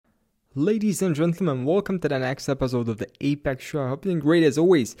Ladies and gentlemen, welcome to the next episode of the Apex Show. I hope you're doing great as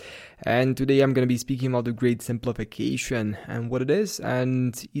always. And today I'm going to be speaking about the Great Simplification and what it is.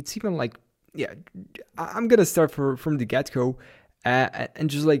 And it's even I'm going to start from the get-go. And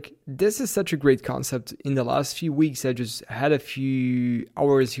just like, this is such a great concept. In the last few weeks, I just had a few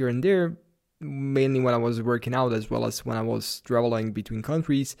hours here and there, mainly when I was working out as well as when I was traveling between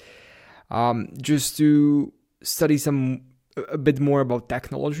countries, just to study a bit more about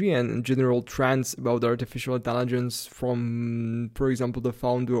technology and general trends about artificial intelligence from, for example, the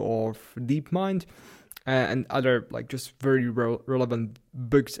founder of DeepMind and other just very relevant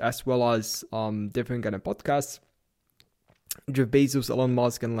books, as well as different kind of podcasts. Jeff Bezos, Elon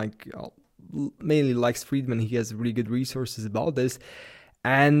Musk, and mainly Lex Friedman. He has really good resources about this,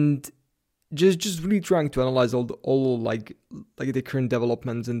 and just really trying to analyze all the current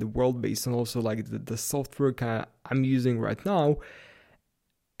developments in the world based on also the software I'm using right now,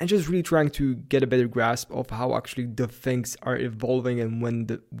 and just really trying to get a better grasp of how actually the things are evolving and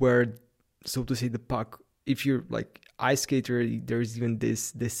where so to say the puck. If you're like ice skater, there's even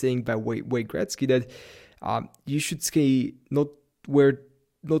this saying by Wayne Gretzky that you should skate not to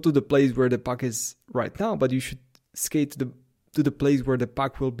the place where the puck is right now, but you should skate to the place where the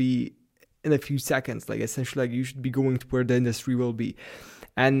puck will be in a few seconds. Like essentially, you should be going to where the industry will be.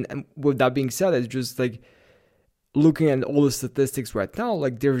 And with that being said, it's just looking at all the statistics right now,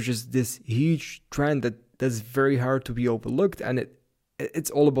 there's just this huge trend that's very hard to be overlooked, and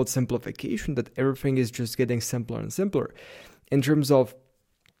it's all about simplification. That everything is just getting simpler and simpler in terms of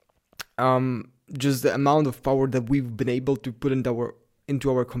just the amount of power that we've been able to put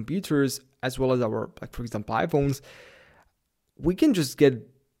into our computers, as well as our, for example, iPhones. We can just get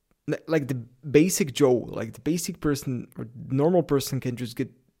the basic Joe, the basic person or normal person can just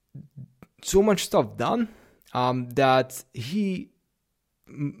get so much stuff done that he,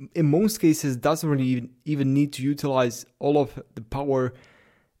 in most cases, doesn't really even need to utilize all of the power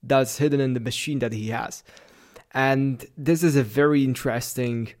that's hidden in the machine that he has. And this is a very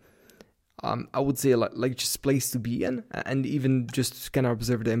interesting, I would say, just place to be in, and even just kind of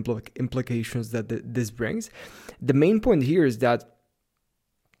observe the implications that this brings. The main point here is that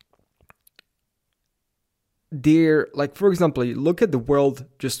for example, you look at the world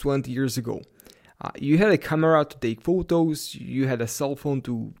just 20 years ago. You had a camera to take photos, you had a cell phone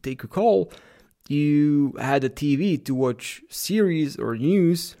to take a call, you had a TV to watch series or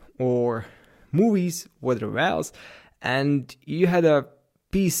news or movies, whatever else, and you had a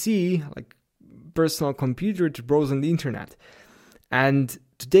PC, personal computer, to browse on the internet. And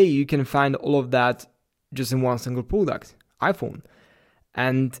today you can find all of that just in one single product, iPhone.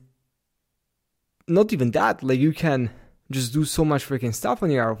 And not even that, you can just do so much freaking stuff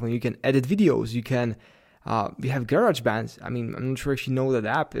on your iPhone. You can edit videos, you can we have GarageBand. I mean, I'm not sure if you know that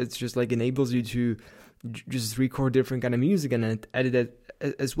app. It's just enables you to just record different kind of music and edit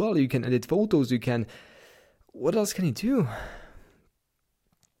it as well. You can edit photos, you can, what else can you do?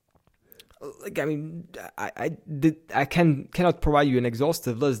 I cannot provide you an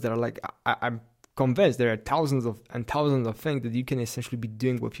exhaustive list. There are I'm convinced there are thousands of things that you can essentially be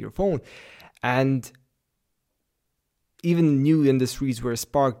doing with your phone. And even new industries were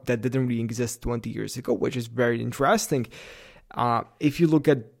sparked that didn't really exist 20 years ago, which is very interesting. If you look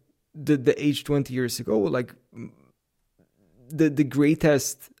at the age 20 years ago, the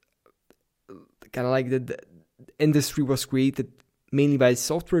greatest the industry was created mainly by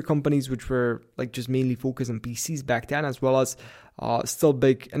software companies, which were just mainly focused on PCs back then, as well as still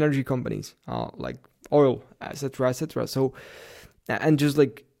big energy companies like oil, etc. So, and just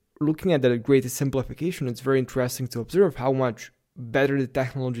looking at the greatest simplification, it's very interesting to observe how much better the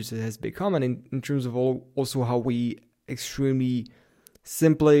technology has become, and in terms of also how we extremely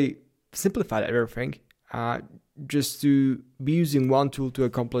simplified everything, just to be using one tool to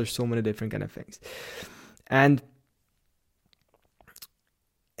accomplish so many different kind of things. And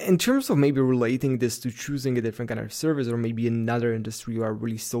in terms of maybe relating this to choosing a different kind of service, or maybe another industry where I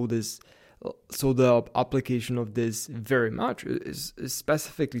really saw the application of this very much is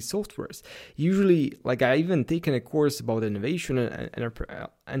specifically softwares. Usually, I even taken a course about innovation and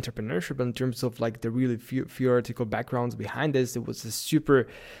entrepreneurship in terms of the really theoretical backgrounds behind this. It was a super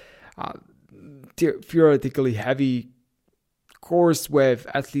theoretically heavy course with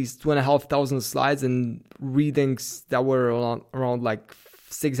at least 2,500 slides and readings that were around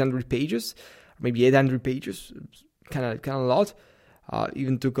 600 pages, maybe 800 pages, kind of a lot.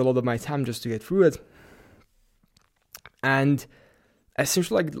 Even took a lot of my time just to get through it. And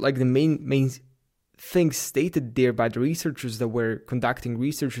essentially, the main things stated there by the researchers that were conducting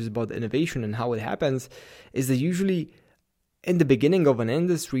researches about innovation and how it happens is that usually in the beginning of an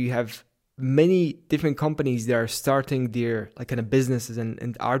industry, you have many different companies that are starting their like kind of businesses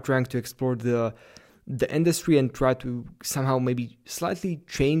and are trying to explore the industry and try to somehow maybe slightly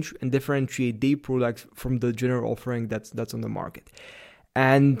change and differentiate their products from the general offering that's on the market.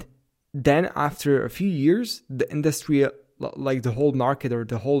 And then after a few years, the industry, like the whole market or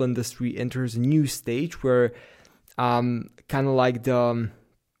the whole industry, enters a new stage where kind of like the,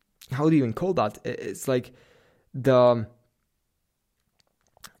 how do you even call that? It's like the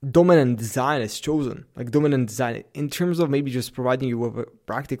dominant design is chosen, like dominant design. In terms of maybe just providing you with a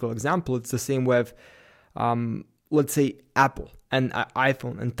practical example, it's the same with, let's say, Apple and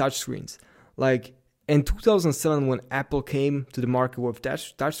iPhone and touchscreens. Like in 2007, when Apple came to the market with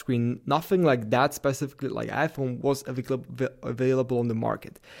touchscreen, nothing like that specifically like iPhone was available on the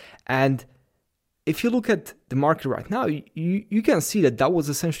market. And if you look at the market right now, you can see that was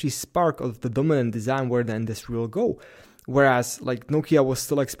essentially spark of the dominant design where the industry will go. Whereas like Nokia was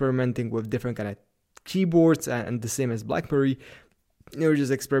still experimenting with different kind of keyboards and the same as BlackBerry, they were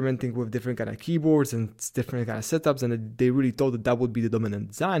just experimenting with different kind of keyboards and different kind of setups, and they really thought that would be the dominant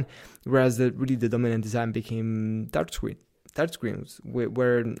design. Whereas the dominant design became touchscreens,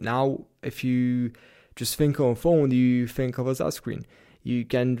 where now if you just think of a phone, you think of a touchscreen. You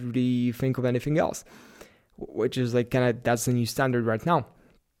can't really think of anything else, which is like kind of, that's the new standard right now.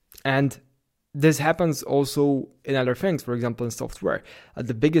 And this happens also in other things, for example, in software.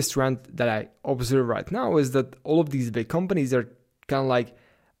 The biggest trend that I observe right now is that all of these big companies are kind of like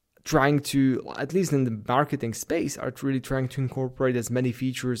trying to, at least in the marketing space, are really trying to incorporate as many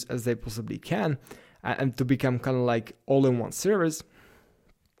features as they possibly can and to become kind of like all-in-one service,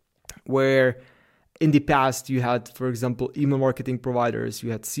 where in the past you had, for example, email marketing providers,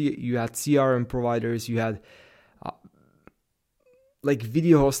 you had CRM providers, you had like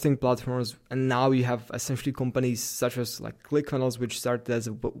video hosting platforms, and now you have essentially companies such as like ClickFunnels, which started as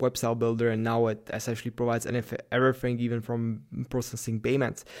a website builder, and now it essentially provides everything, even from processing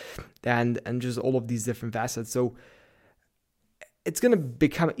payments and just all of these different facets. So it's going to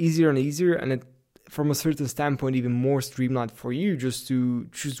become easier and easier, and it, from a certain standpoint, even more streamlined for you just to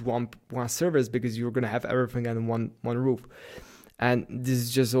choose one service, because you're going to have everything under one roof. And this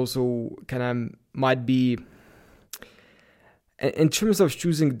is just also kind of might be, in terms of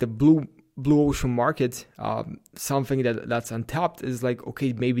choosing the blue ocean market, something that's untapped is like,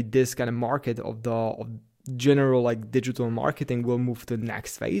 okay, maybe this kind of market of general like digital marketing will move to the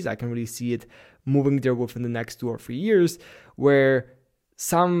next phase. I can really see it moving there within the next 2 or 3 years, where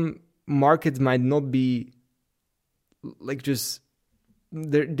some markets might not be like just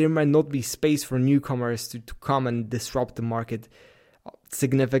there might not be space for newcomers to come and disrupt the market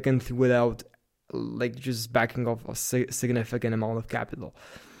significantly without like just backing off a significant amount of capital,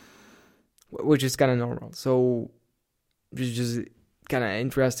 which is kind of normal. So just kind of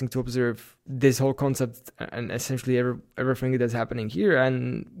interesting to observe this whole concept and essentially everything that's happening here.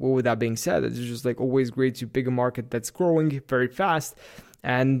 And with that being said, it's just like always great to pick a market that's growing very fast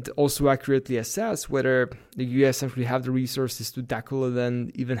and also accurately assess whether you essentially have the resources to tackle it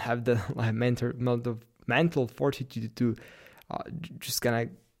and even have the mental fortitude to just kind of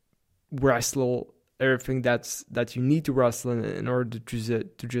wrestle everything that you need to wrestle in order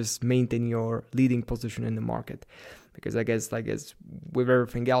to just maintain your leading position in the market. Because I guess with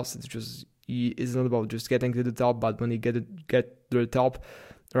everything else, it's not about just getting to the top, but when you get to the top,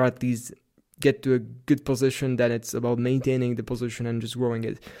 or at least get to a good position, then it's about maintaining the position and just growing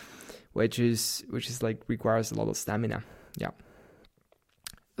it, which is like requires a lot of stamina. Yeah.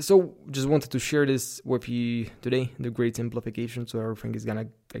 So just wanted to share this with you today, the Great Simplification. So everything is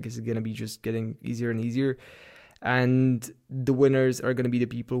gonna be just getting easier and easier, and the winners are gonna be the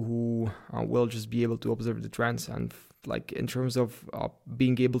people who will just be able to observe the trends. And like in terms of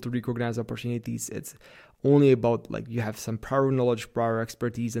being able to recognize opportunities, it's only about like you have some prior knowledge, prior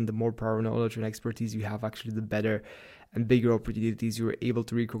expertise, and the more prior knowledge and expertise you have, actually the better and bigger opportunities you're able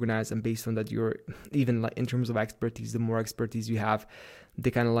to recognize. And based on that, you're even like in terms of expertise, the more expertise you have,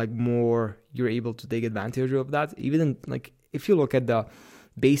 the kind of like more you're able to take advantage of that. Even like if you look at the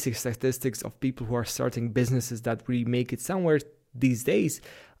basic statistics of people who are starting businesses that really make it somewhere these days,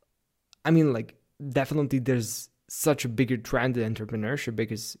 I mean, like definitely there's such a bigger trend in entrepreneurship,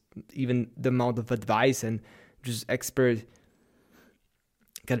 because even the amount of advice and just expert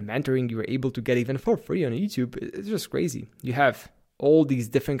kind of mentoring you're able to get even for free on YouTube, it's just crazy. You have all these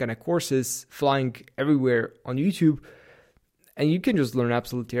different kind of courses flying everywhere on YouTube, and you can just learn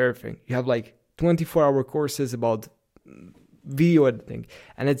absolutely everything. You have like 24-hour courses about video editing,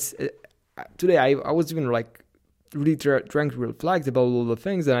 and it's today I was even like really trying to reflect about all the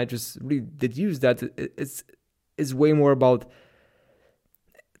things, and I just really did use that. is way more about,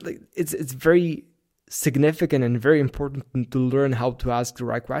 like, it's very significant and very important to learn how to ask the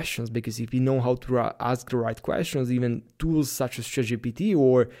right questions, because if you know how to ask the right questions, even tools such as ChatGPT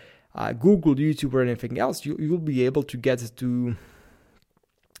or Google, YouTube, or anything else, you'll be able to get to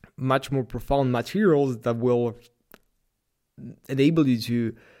much more profound materials that will enable you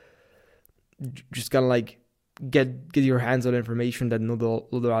to just kind of like get your hands on information that not a lot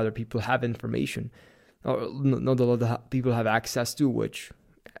of other people have information, or not a lot of people have access to, which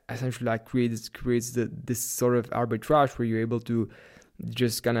essentially like creates this sort of arbitrage where you're able to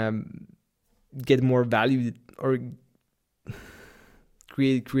just kind of get more value, or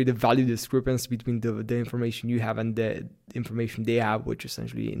create a value discrepancy between the information you have and the information they have, which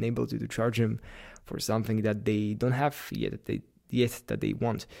essentially enables you to charge them for something that they don't have yet that they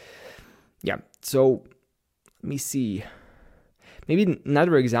want. Yeah, so let me see. Maybe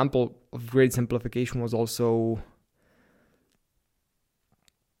another example of great simplification was also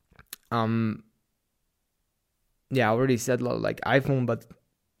I already said like iPhone, but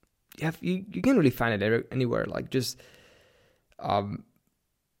you can't really find it anywhere. Like just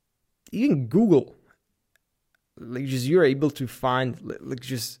even Google, like just you're able to find, like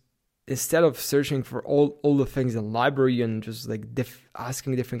just instead of searching for all the things in library and just like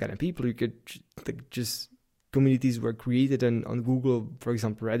asking different kind of people, you could like just communities were created on Google, for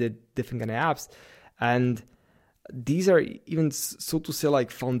example, Reddit, different kind of apps, and these are even, so to say,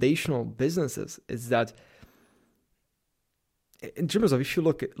 like foundational businesses. Is that in terms of, if you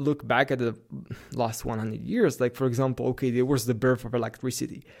look back at the last 100 years, like for example, okay, there was the birth of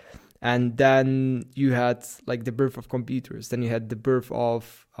electricity, and then you had like the birth of computers, then you had the birth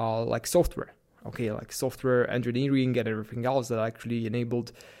of like software, okay, like software engineering and everything else that actually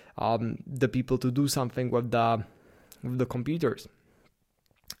enabled the people to do something with the computers.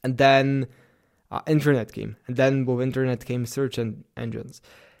 And then internet came, and then with internet came search engines,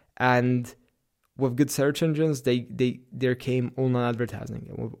 and with good search engines, there came online advertising.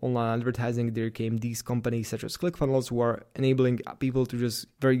 And with online advertising, there came these companies such as ClickFunnels, who are enabling people to just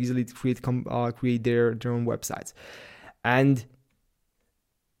very easily create their own websites. And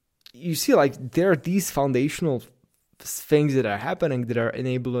you see, like, there are these foundational things that are happening that are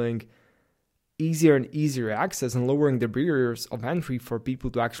enabling easier and easier access and lowering the barriers of entry for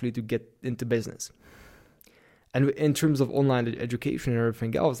people to actually to get into business. And in terms of online education and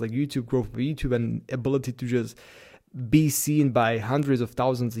everything else, like YouTube, growth of YouTube, and ability to just be seen by hundreds of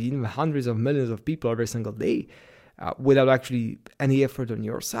thousands, even hundreds of millions of people every single day, without actually any effort on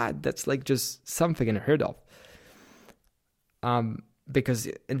your side, that's like just something unheard of. Because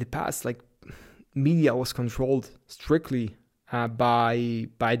in the past, like, media was controlled strictly by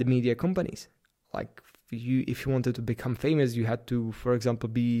the media companies. Like, if you wanted to become famous, you had to, for example,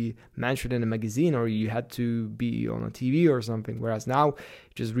 be mentioned in a magazine, or you had to be on a TV or something. Whereas now,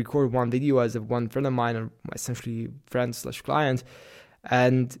 you just record one video, as of one friend of mine, or essentially friend/client,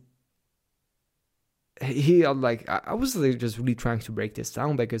 and he like, I was like just really trying to break this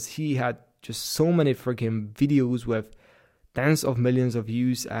down, because he had just so many freaking videos with tens of millions of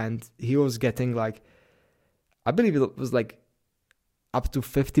views, and he was getting like, I believe it was like up to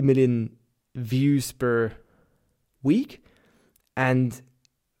 50 million views per week. And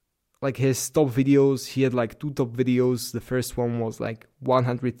like his top videos, he had like 2 top videos. The first one was like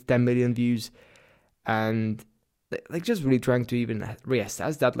 110 million views, and like just really trying to even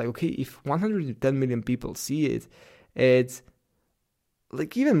reassess that, like, okay, if 110 million people see it, it's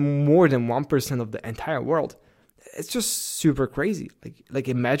like even more than 1% of the entire world. It's just super crazy. Like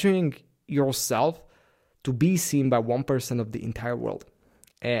imagining yourself to be seen by 1% of the entire world.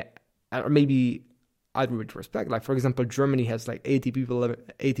 Or maybe I'd retrospect. Like, for example, Germany has like 80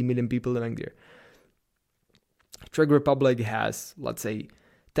 million people living there. Czech Republic has, let's say,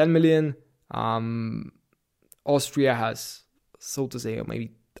 10 million. Austria has, so to say,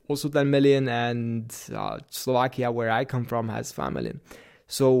 maybe also 10 million. And Slovakia, where I come from, has 5 million.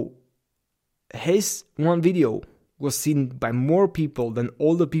 So his one video was seen by more people than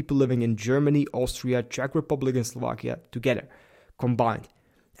all the people living in Germany, Austria, Czech Republic, and Slovakia together, combined.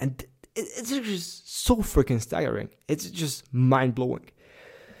 And it's just so freaking staggering. It's just mind-blowing.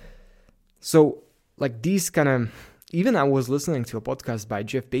 So, like, these kind of... Even I was listening to a podcast by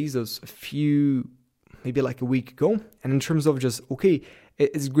Jeff Bezos maybe like a week ago. And in terms of just, okay,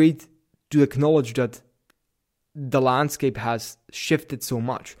 it's great to acknowledge that the landscape has shifted so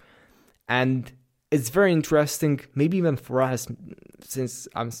much. And it's very interesting, maybe even for us, since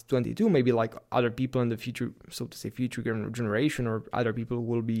I'm 22, maybe like other people in the future, so to say, future generation, or other people who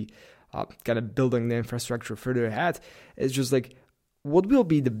will be kind of building the infrastructure further ahead. It's just like, what will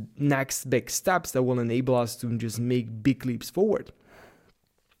be the next big steps that will enable us to just make big leaps forward?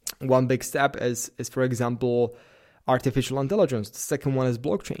 One big step is for example, artificial intelligence. The second one is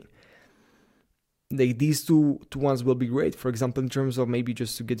blockchain. These two ones will be great. For example, in terms of maybe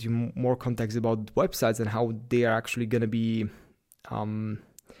just to get you more context about websites and how they are actually going to be,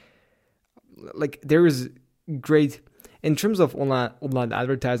 there is great, in terms of online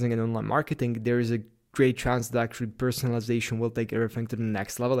advertising and online marketing, there is a great chance that actually personalization will take everything to the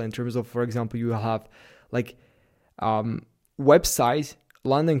next level. In terms of, for example, you have website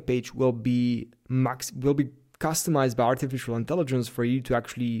landing page will be customized by artificial intelligence for you to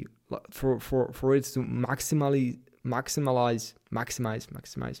actually for it to maximize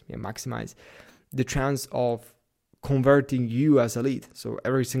the chance of converting you as a lead. So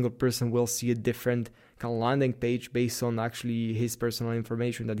every single person will see a different kind of landing page based on actually his personal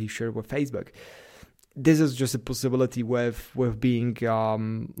information that he shared with Facebook. This is just a possibility with being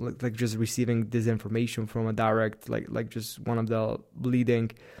just receiving this information from a direct just one of the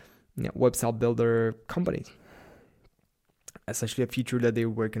leading website builder companies. Essentially a feature that they're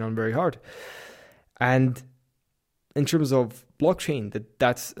working on very hard. And in terms of blockchain,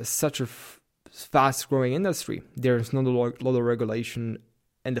 that's such a fast growing industry. There's not a lot of regulation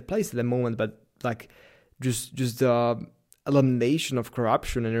in the place at the moment, but just the elimination of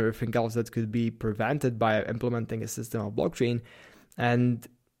corruption and everything else that could be prevented by implementing a system of blockchain, and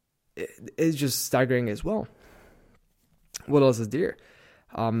it's just staggering as well. What else is there?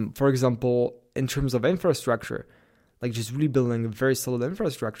 For example, in terms of infrastructure, just really building a very solid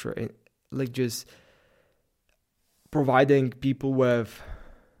infrastructure, just providing people with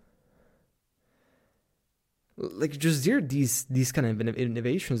these kind of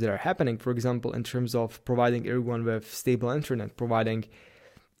innovations that are happening. For example, in terms of providing everyone with stable internet, providing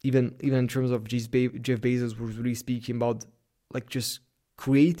even in terms of Jeff Bezos was really speaking about just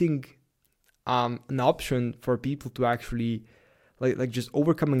creating an option for people to actually just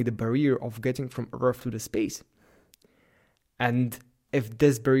overcoming the barrier of getting from Earth to the space. And if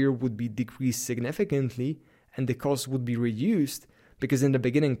this barrier would be decreased significantly and the cost would be reduced, because in the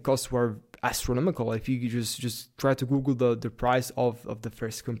beginning costs were astronomical. If you just try to Google the price of the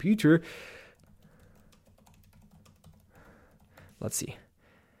first computer, let's see.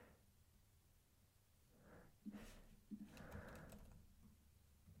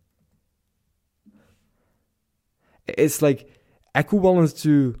 It's equivalent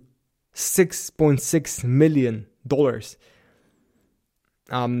to $6.6 million.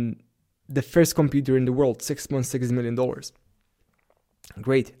 The first computer in the world, $6.6 million.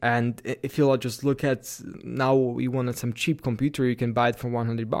 Great. And if you just look at now, we wanted some cheap computer, you can buy it for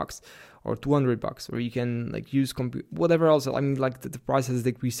 $100 or $200, or you can use whatever else. I mean, the price has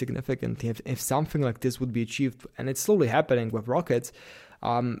decreased significantly. If something like this would be achieved, and it's slowly happening with rockets,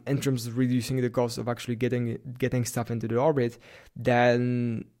 in terms of reducing the cost of actually getting stuff into the orbit,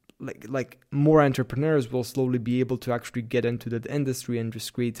 then more entrepreneurs will slowly be able to actually get into that industry and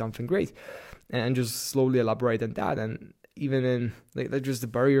just create something great, and just slowly elaborate on that. And even in just the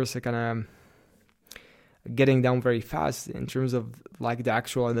barriers are kind of getting down very fast in terms of the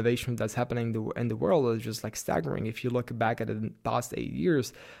actual innovation that's happening in the world is just staggering. If you look back at the past 8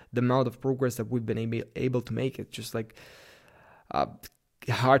 years, the amount of progress that we've been able to make, it's just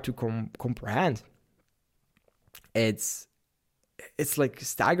hard to comprehend. It's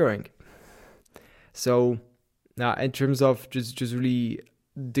staggering. So in terms of just really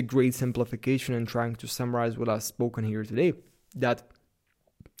the great simplification and trying to summarize what I've spoken here today, that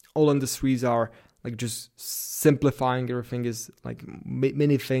all industries are just simplifying everything, is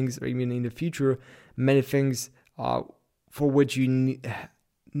many things, or even in the future, many things for which you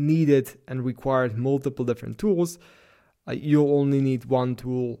needed and required multiple different tools. You only need one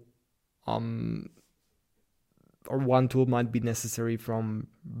tool, or one tool might be necessary from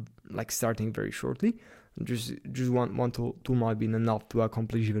starting very shortly. Just one tool might be enough to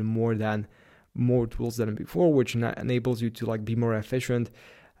accomplish even more tools than before, which enables you to be more efficient.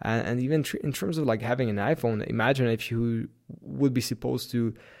 And even in terms of having an iPhone, imagine if you would be supposed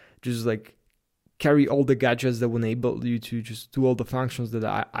to just carry all the gadgets that will enable you to just do all the functions that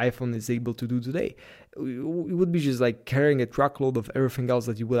the iPhone is able to do today. It would be just carrying a truckload of everything else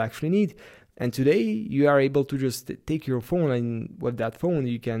that you would actually need. And today you are able to just take your phone, and with that phone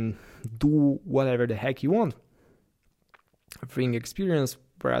you can do whatever the heck you want. A freeing experience,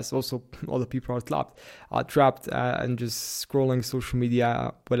 whereas also other people are trapped and just scrolling social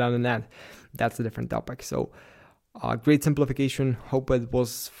media without an ad. That's a different topic. So great simplification. Hope it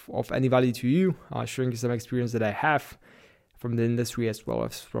was of any value to you, sharing some experience that I have from the industry as well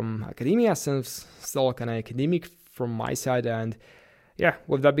as from academia, since still kind of academic from my side. And yeah,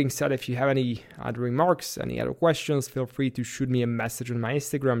 with that being said, if you have any other remarks, any other questions, feel free to shoot me a message on my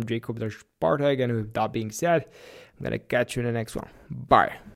Instagram, Jacob-Bartek. And with that being said, I'm going to catch you in the next one. Bye.